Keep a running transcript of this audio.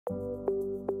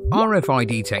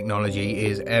RFID technology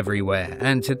is everywhere,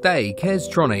 and today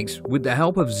Kestronics, with the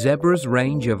help of Zebra's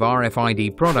range of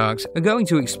RFID products, are going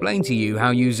to explain to you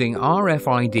how using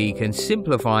RFID can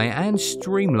simplify and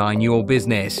streamline your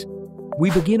business.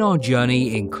 We begin our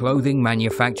journey in clothing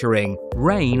manufacturing.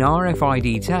 Rain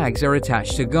RFID tags are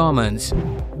attached to garments.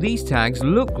 These tags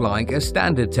look like a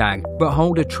standard tag, but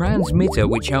hold a transmitter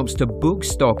which helps to book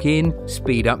stock in,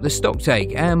 speed up the stock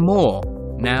take, and more.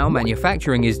 Now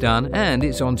manufacturing is done and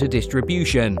it's on to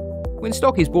distribution. When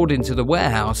stock is brought into the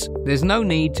warehouse, there's no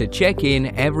need to check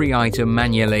in every item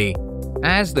manually,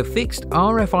 as the fixed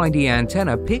RFID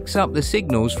antenna picks up the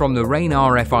signals from the Rain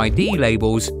RFID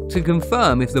labels to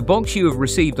confirm if the box you have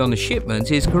received on the shipment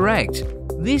is correct.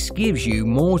 This gives you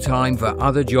more time for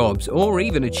other jobs or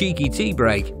even a cheeky tea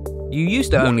break. You used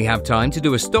to only have time to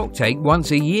do a stock take once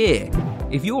a year.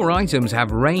 If your items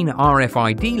have Rain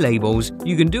RFID labels,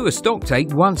 you can do a stock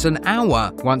take once an hour,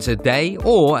 once a day,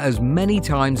 or as many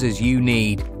times as you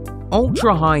need.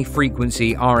 Ultra-high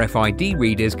frequency RFID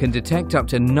readers can detect up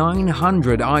to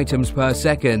 900 items per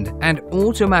second and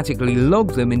automatically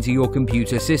log them into your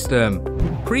computer system.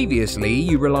 Previously,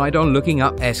 you relied on looking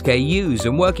up SKUs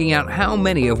and working out how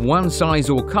many of one size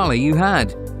or color you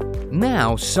had.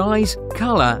 Now, size,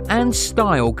 color, and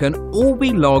style can all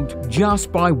be logged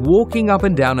just by walking up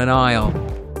and down an aisle.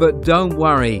 But don't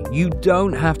worry, you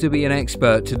don't have to be an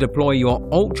expert to deploy your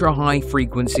ultra-high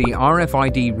frequency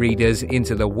RFID readers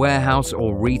into the warehouse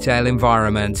or retail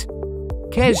environment.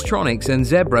 Kestronics and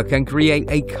Zebra can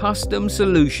create a custom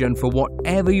solution for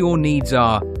whatever your needs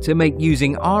are to make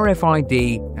using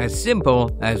RFID as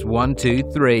simple as 1, 2,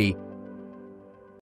 3.